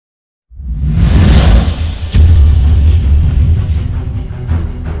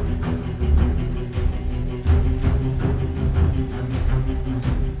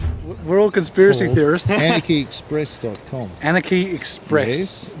conspiracy theorists. AnarchyExpress.com. Anarchy Express.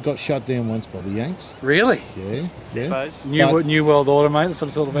 Yes, got shut down once by the Yanks. Really? Yeah. Suppose. New World Order, mate. That's what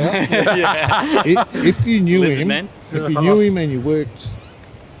it's all about. Yeah. If you knew Lizard him, men. if you knew him and you worked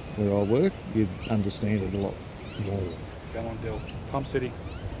where I work, you'd understand it a lot more. Come on, Dill. Pump City.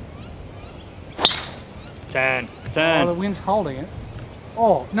 Turn. Oh, the wind's holding it.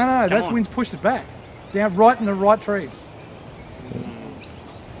 Oh, no, that wind's pushed it back. Down right in the right trees.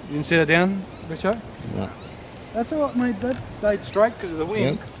 You didn't see that down, Richo? No. That's all right, mate. That stayed straight because of the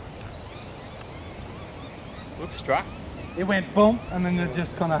wind. Yep. Looks struck. It went boom, and then it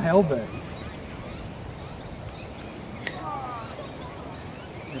just kind of held there.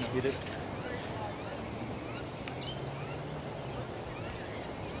 Didn't hit it.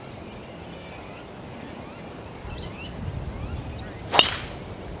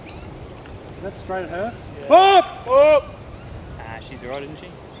 Is that straight at her? Yeah. Up! Up! She's alright, isn't she?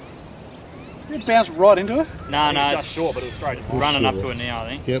 It bounced right into her? No, it's short, but it was straight. It's running up to her now, I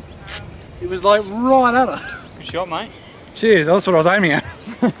think. Yep. It was like right at her. Good shot, mate. Cheers, that's what I was aiming at.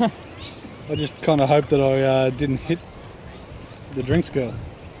 I just kind of hoped that I didn't hit the drinks girl.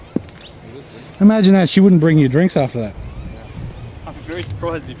 Imagine that, she wouldn't bring you drinks after that. I'd be very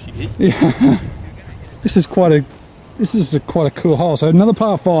surprised if she did. Yeah. This is quite a cool hole. So another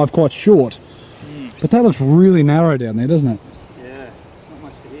par 5, quite short. But that looks really narrow down there, doesn't it? Yeah, not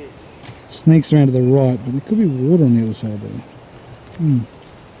much to hit. Sneaks around to the right, but there could be water on the other side there.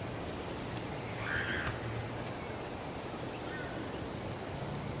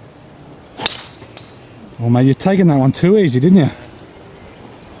 Oh mate, you've taken that one too easy, didn't you?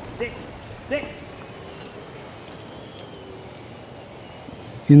 Dick.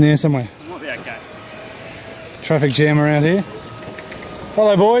 In there somewhere. Might be okay. Traffic jam around here.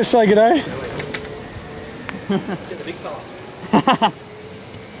 Hello boys, say g'day. Get the big fella.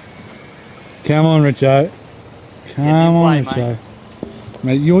 Come on, Richo. Come on, Richo.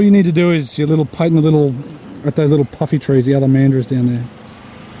 Mate, all you need to do is your little poke at those little puffy trees, the other mandaras down there.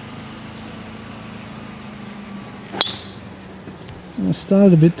 I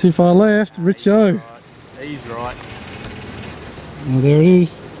started a bit too far left, Richo. He's right. Oh, there it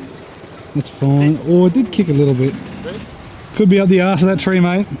is. That's fine. Oh, it did kick a little bit. Could be up the arse of that tree,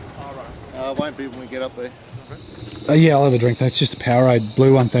 mate. It won't be when we get up there. Yeah, I'll have a drink. That's just a Powerade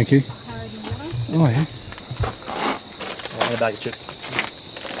blue one, thank you. Oh, yeah. And a bag of chips.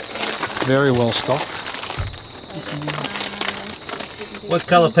 Very well stocked. What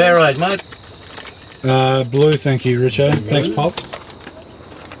colour Powerade, mate? Blue, thank you, Richo. Thanks, Pop.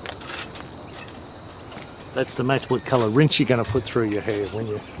 That's to match what colour rinse you're going to put through your hair when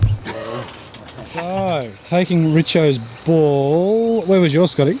you... So, taking Richo's ball. Where was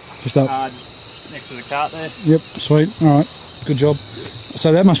yours, Scotty? Just up. Just next to the cart there. Yep, sweet. Alright, good job.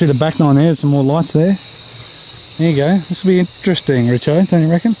 So that must be the back nine there. There's some more lights there. There you go. This will be interesting, Richo, don't you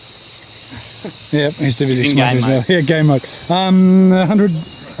reckon? Yep, he's too busy smoking as well. Yeah, game mode.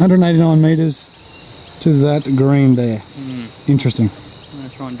 189 metres to that green there. Interesting. I'm going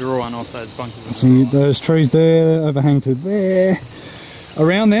to try and draw one off those bunkers. See those trees there, overhang to there.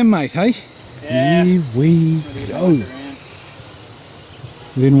 Around them, mate, hey? Yeah. Here we go.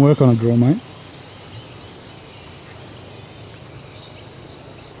 We didn't work on a draw, mate.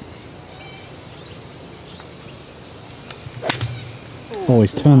 Oh,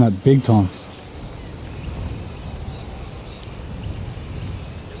 he's turned that big time.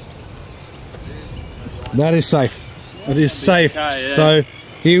 That is safe. It is safe. Okay, yeah. So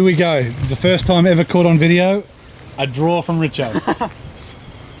here we go. The first time ever caught on video, a draw from Richo.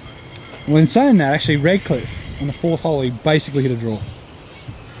 Well, in saying that, actually, Redcliffe on the 4th hole, he basically hit a draw.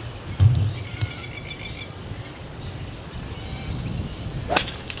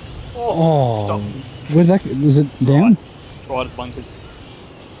 Oh, where did that? Is it down? Right at bunkers.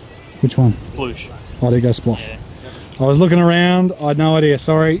 Which one? Sploosh. Oh, there goes Splosh. Yeah. I was looking around. I had no idea.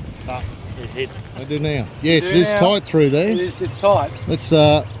 Sorry. It hit. I do now. Yes, it is tight through there. It's tight. Let's.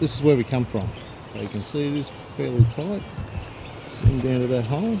 This is where we come from. So you can see it is fairly tight. Sitting down to that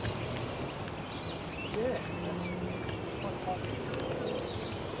hole.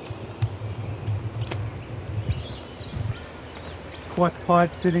 Quite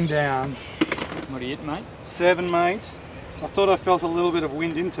tight sitting down. What are you hitting, mate? 7, mate. I thought I felt a little bit of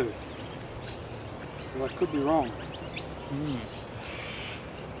wind into. But I could be wrong.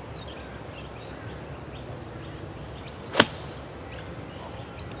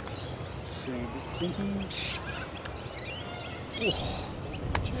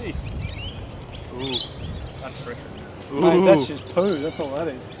 Jeez. Ooh, that's pressure. Mate, that's just poo, that's all that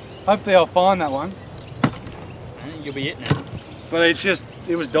is. Hopefully I'll find that one. You'll be hitting it. But it's just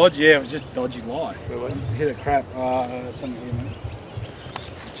It was dodgy, yeah, it was just dodgy lie. Hit it crap. Something here, mate.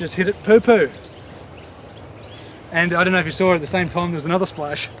 Just hit it poo-poo. And I don't know if you saw it at the same time, there was another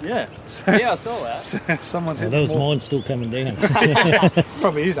splash. Yeah. So, Yeah, I saw that. So someone's hit That was more. mine still coming down.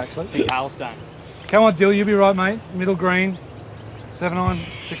 Probably is, actually. Big hailstone. Come on, Dill, you'll be right, mate. Middle green. 7 iron,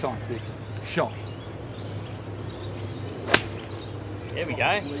 6 iron. Shot. There we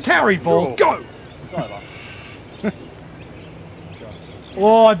go. Carry ball, Draw. go! It's over.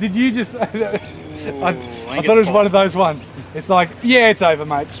 Oh, did you just... I thought it was one of those ones. It's like, yeah, it's over,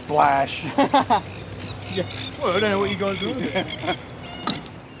 mate. Splash. Yeah. Well, I don't know what you guys are doing.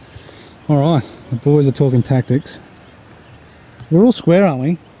 All right, the boys are talking tactics. We're all square, aren't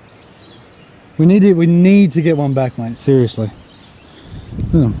we? We need to get one back, mate. Seriously.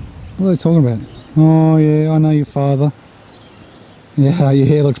 Oh, what are they talking about? Oh yeah, I know your father. Yeah, your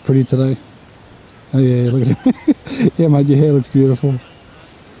hair looks pretty today. Oh yeah, look at him. Yeah, mate, your hair looks beautiful.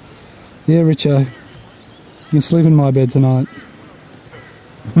 Yeah, Richo, you can sleep in my bed tonight.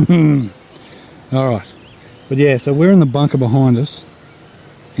 All right, but yeah, so we're in the bunker behind us.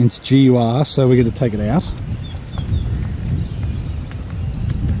 And it's GUR, so we get to take it out.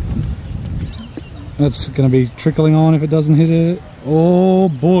 That's going to be trickling on if it doesn't hit it. Oh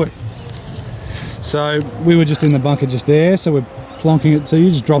boy. So we were just in the bunker just there, so we're plonking it. So you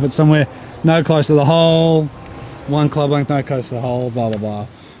just drop it somewhere, no close to the hole, 1 club length, no close to the hole, blah, blah, blah.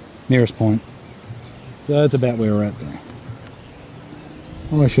 Nearest point. So that's about where we're at there.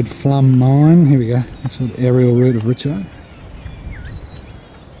 Oh, I should flum mine. Here we go. That's the aerial route of Richo.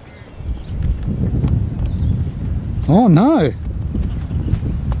 Oh no!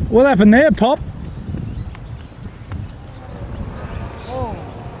 What happened there, Pop? Oh.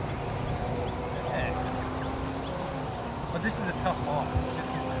 Yeah. But this is a tough line.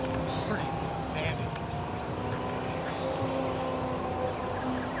 It's pretty sandy.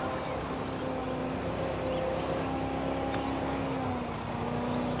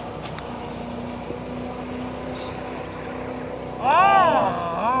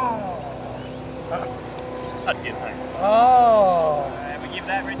 I'd give that. Oh! We give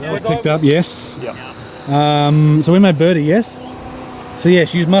that, Richard. That was picked up, yes. Yeah. So we made birdie, yes? So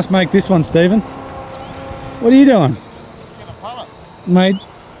yes, you must make this one, Stephen. What are you doing? Get a putter. Mate,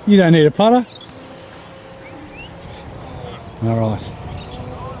 you don't need a putter. Alright.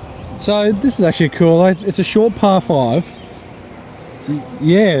 So this is actually cool. It's a short par 5.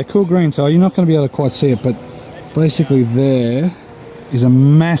 Yeah, cool green, so you're not going to be able to quite see it, but basically there is a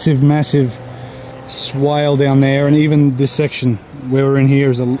massive, massive swale down there, and even this section where we're in here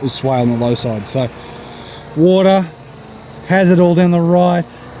is a swale on the low side. So water, has it all down the right,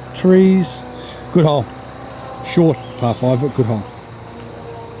 trees, good hole. Short par 5, but good hole.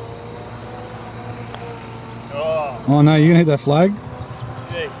 Oh no, you're gonna hit that flag?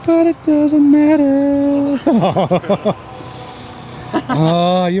 Yes. But it doesn't matter.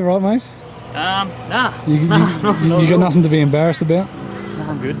 Oh, you right, mate? Nah. You got nothing to be embarrassed about? No,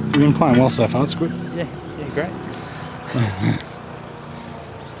 I'm good. You've been playing well so far, it's good. Yeah, great.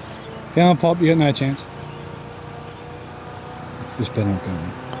 Come on, Pop, you got no chance. This better not go.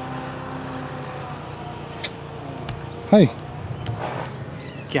 Hey,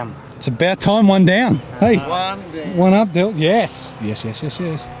 Come. it's about time, one down. Hey, One down. one up, Dill. Yes. Yes, yes, yes,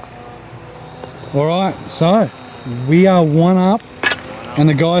 yes. All right, so we are one up, and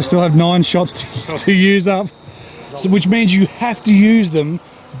the guys still have 9 shots to use up, so, which means you have to use them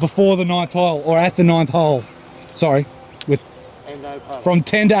before the 9th hole, or at the 9th hole. Sorry, And no putter. from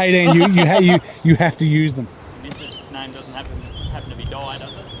 10 to 18, you have to use them. This name doesn't happen to be Dye,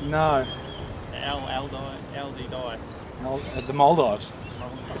 does it? No, LD Dye. the Maldives.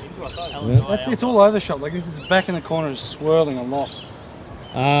 Yeah. It's all over the shop. Like it's back in the corner is swirling a lot.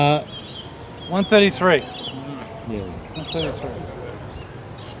 133. Yeah. 133.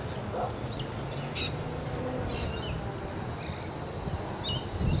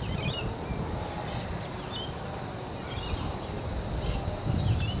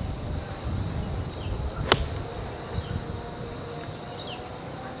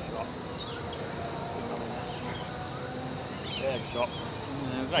 Yeah, shot.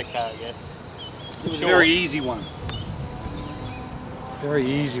 It was okay, I guess. It was a very easy one. Very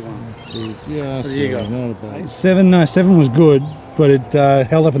easy one. Yeah, do you got? not a bad. 7 was good, but it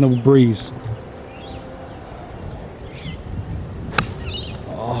held up in the breeze.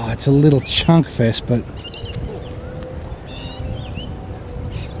 Oh, it's a little chunk fest, but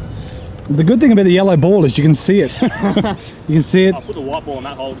the good thing about the yellow ball is you can see it. You can see it, I put the white ball in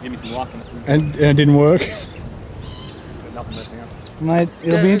that hole to give me some luck. and it didn't work. Got nothing left now. Mate,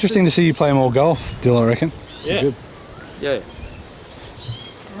 it'll be interesting to see you play more golf, Dill, I reckon. Yeah. Good. Yeah.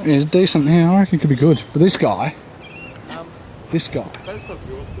 He's decent. Yeah, I reckon it could be good. But this guy. Those got yours too,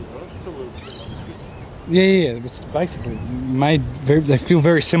 right? It's a little bit on the switches. Yeah, it's basically made very. They feel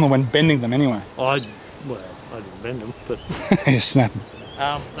very similar when bending them anyway. Well, I didn't bend them, but Yeah, snap.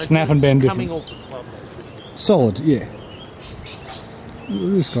 they Snap and bend different. coming off the club, though. Solid, yeah. Look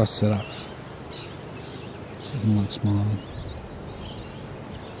at this guy's set up. Doesn't like smiling.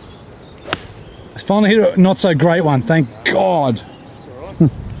 It's finally hit a not so great one, thank God. It's alright.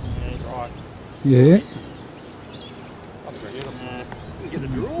 Yeah, it's right. Yeah. Get the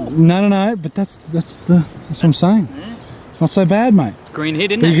draw. No, but that's what I'm saying. Yeah. It's not so bad, mate. It's green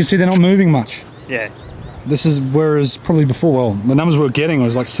hit, isn't But you it? can see they're not moving much. Yeah. This is whereas probably before, well, the numbers we were getting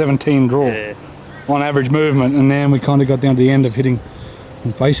was like 17 draw Yeah. on average movement, and then we kind of got down to the end of hitting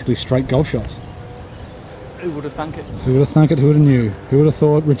basically straight golf shots. Who would have thunk it? Who would have thunk it? Who would have knew? Who would have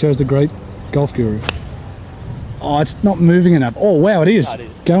thought Richo's the great golf guru? Oh, it's not moving enough. Oh, wow, it is. No, it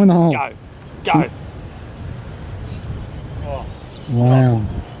is. Go in the hole. Go. Go. Oh. Wow.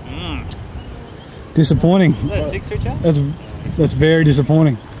 Disappointing. Is that a 6, Richard? That's very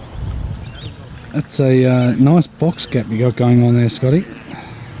disappointing. That's a nice box gap you got going on there, Scotty.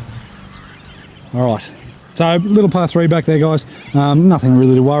 All right. So, little par 3 back there, guys. Nothing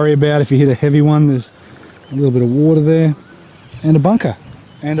really to worry about. If you hit a heavy one, there's a little bit of water there. And a bunker.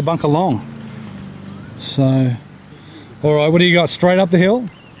 And a bunker long. So, all right, what do you got? Straight up the hill?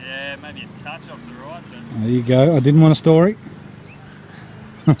 Yeah, maybe a touch off the right, but There you go. I didn't want a story.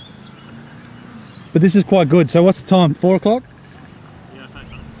 But this is quite good. So what's the time? 4 o'clock? yeah, I think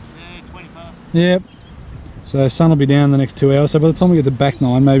so. Yeah, 20 past. Yep. So sun will be down the next 2 hours. So by the time we get to back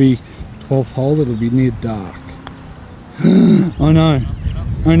 9, maybe 12th hole, it'll be near dark. Oh no.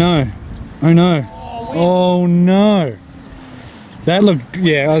 Oh no. Oh no. Oh no. That looked,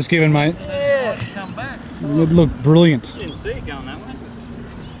 yeah, I was giving, mate. Yeah, come back. It looked brilliant. Didn't see it going that way.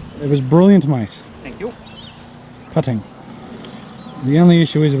 It was brilliant, mate. Thank you. Putting. The only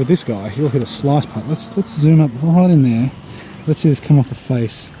issue is with this guy, he'll hit a slice putt. Let's zoom up right in there. Let's see this come off the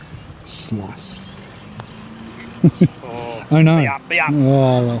face. Slice. Oh no. Be up.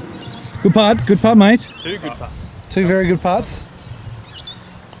 Oh well. Good putt, mate. 2 good putts. 2 very good putts.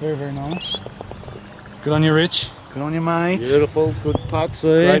 Very, very nice. Good on you, Rich. Good on you, mate. Beautiful, good putts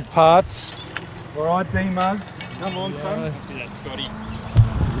there. Great putts. All right, D-Muzz. Come on, son. Must be that Scotty.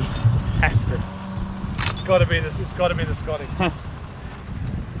 Has to be. It's got to be this. It's got to be the Scotty.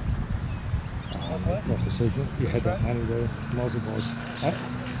 Like I said, you had that money there, boys. I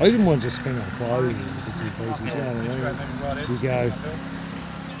didn't want to just spend on clothes and bits and pieces, you know what I mean? You go,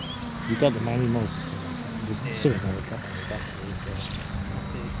 you got the money, might as well spend on something. You've still got a couple of bucks there, so.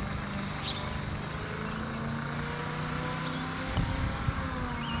 That's it.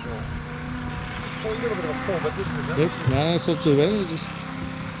 A little bit of a fall, but this is Yep, no, it's not too bad, it just...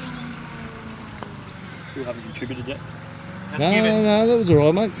 Still haven't contributed yet. No, that was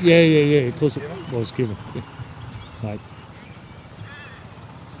alright, mate. Yeah, of course it was given. Mate.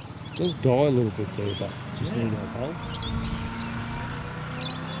 It does die a little bit there, but just need that hole.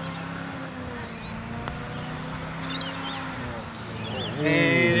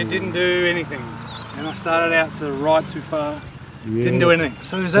 And it didn't do anything. And I started out to the right too far. Yeah. Didn't do anything.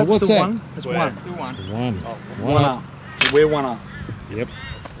 So is that what's still that? one? That's Well, one. Still one. One. One up. So we're one up. Yep.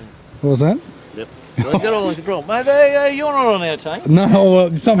 What was that? Get all the control. Mate, hey, you're not on our team. No,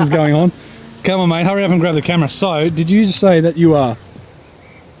 well, something's going on. Come on, mate, hurry up and grab the camera. So, did you just say that you are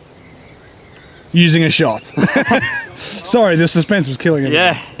using a shot? Sorry, the suspense was killing me.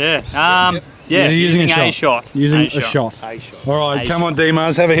 Yeah. Yeah, You're using a a shot. Using a shot. A shot. All right, A come on,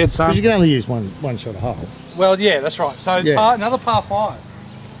 D-Mars, have a hit, son. Because you can only use one shot a hole. Well, yeah, that's right. So, Yeah. another par 5.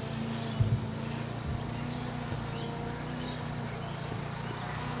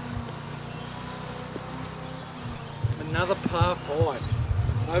 Another par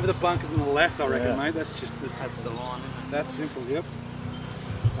 5. Over the bunkers on the left, I reckon, Yeah. mate. That's just, That's the line, isn't it? that's simple, yep.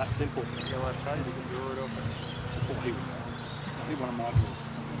 That simple. Yellow chase. Oh, I think one of my drills.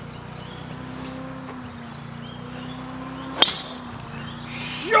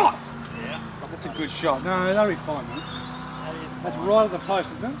 Shot! Yeah. That's a good shot. No, that'll be fine, mate. That is That's fine. right at the post,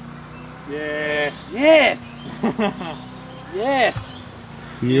 isn't it? Yes. Yes! Yes!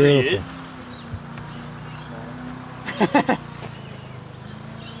 Here he Beautiful. is.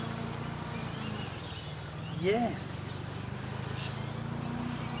 Yes.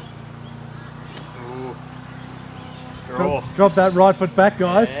 Ooh. Draw. Drop that right foot back,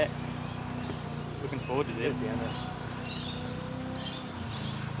 guys. Yeah. Looking forward to this.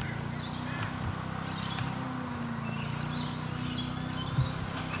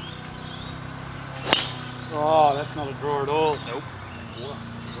 Oh, that's not a draw at all. Nope.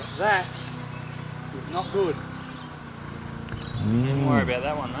 That is not good. Don't worry about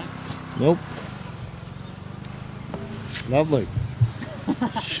that one, mate. Nope. Lovely.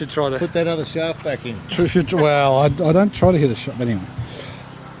 Should try to Put that other shaft back in. well, I don't try to hit a shot, but anyway.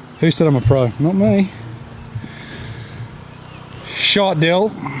 Who said I'm a pro? Not me. Shot, Dill.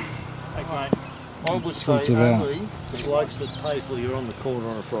 Thanks, mate. I would That's what it's say about. only the blokes that pay for you on the corner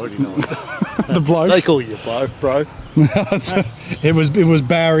on a Friday night. The blokes. They call you bro. It was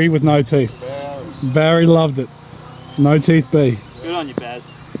Barry with no teeth. Barry loved it. No teeth B. Good on you, Baz.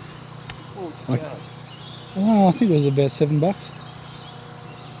 Oh, I think it was about $7.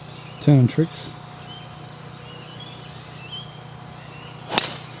 Turning tricks.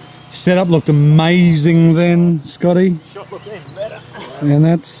 Setup looked amazing then, Scotty. Shot looked even better. And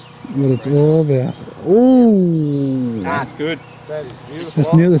that's what it's all about. Oh, That's good. That is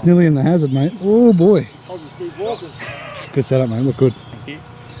beautiful. that's nearly in the hazard, mate. Oh boy. I'll just keep walking. Good setup, mate. Look good. Thank you.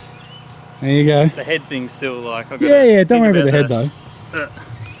 There you go. The head thing's still like... I've got Yeah, to don't think worry about the head that. though.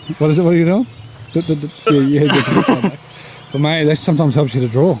 What is it? What are you doing? Yeah, your head gets a bit far back. But mate, that sometimes helps you to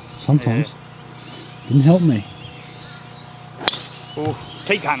draw. Sometimes. Didn't help me. Oh,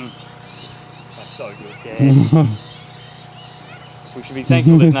 keep cutting. That's so good, yeah. We should be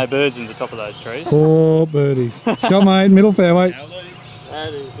thankful there's no birds in the top of those trees. Poor birdies. Shot, mate. Middle fairway.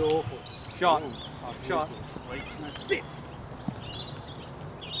 That is awful. Shot. Shot. That's it.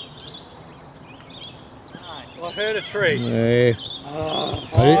 I heard a tree. Yeah.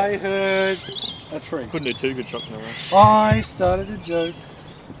 I heard a tree. Couldn't do two good shots in a row. I started a joke.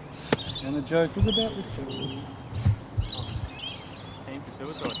 And the joke was about Richo. Aim for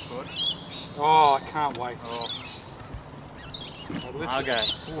suicide squad. Oh, I can't wait. Oh, Margot.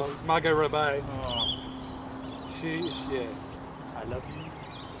 Margot Robbie. oh. Yeah. I love you.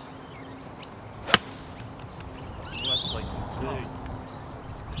 Oh, that's like two.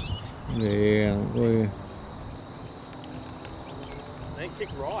 Yeah. Well, Then kick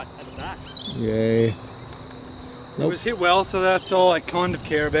right at the back. yeah. It Nope. was hit well, so that's all I kind of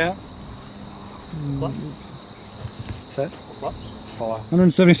care about. What? What's that? What?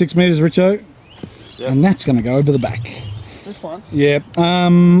 176 metres, Richo. Yep. And that's going to go over the back. This one? Yep.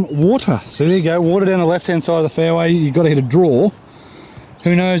 Water. So there you go. Water down the left-hand side of the fairway. You've got to hit a draw.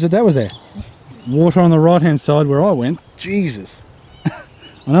 Who knows that was there? Water on the right-hand side where I went. Jesus. I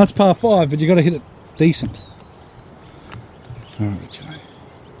know it's par 5, but you've got to hit it decent. All right, Richo.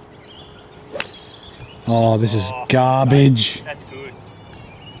 Oh, this is garbage. That's good.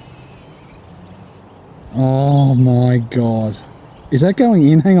 Oh my God. Is that going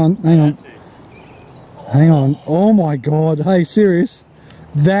in? Hang on, hang on. That's it. Hang on. Oh my God. Hey, serious?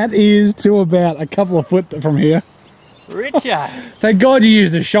 That is to about a couple of foot from here. Richo. Thank God you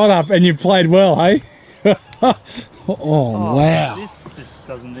used a shot up and you played well, hey? Oh, wow. This just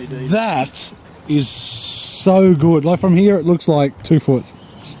doesn't need to. That is so good. Like from here, it looks like 2 foot.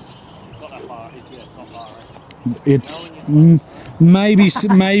 Not that far. It's not far. It's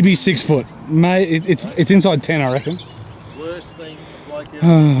maybe 6 foot. It's inside 10, I reckon. Worst thing, like it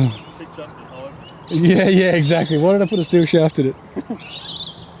picks up behind. Yeah, exactly. Why did I put a steel shaft in it?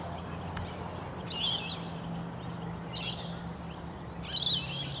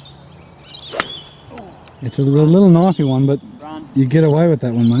 It's a little knifey one, but Run. you get away with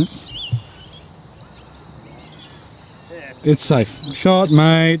that one, mate. Yeah, It's safe. Shot,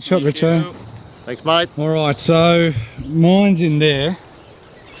 mate. Shot, Richo. Thanks, mate. Alright, so mine's in there.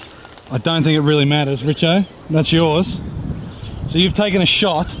 I don't think it really matters. Richo, that's yours. So you've taken a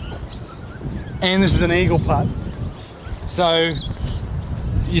shot, and this is an eagle putt. So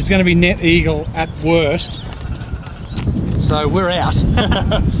it's going to be net eagle at worst. So we're out.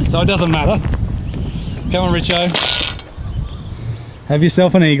 So it doesn't matter. Come on, Richo. Have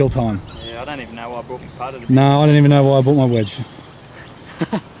yourself an eagle time. Yeah, I don't even know why I brought my putter. No, I don't even know why I bought my wedge.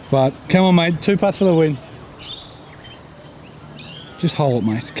 But come on, mate. 2 putts for the win. Just hole it,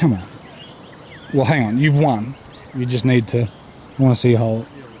 mate. Come on. Well, hang on. You've won. You just need to. I want to see you hole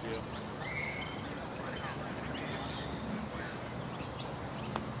it.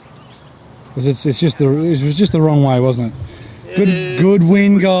 Because it was just the wrong way, wasn't it? Good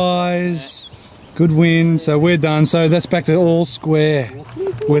win, guys. Good win. So we're done. So that's back to all square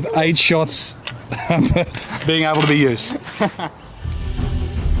with 8 shots being able to be used.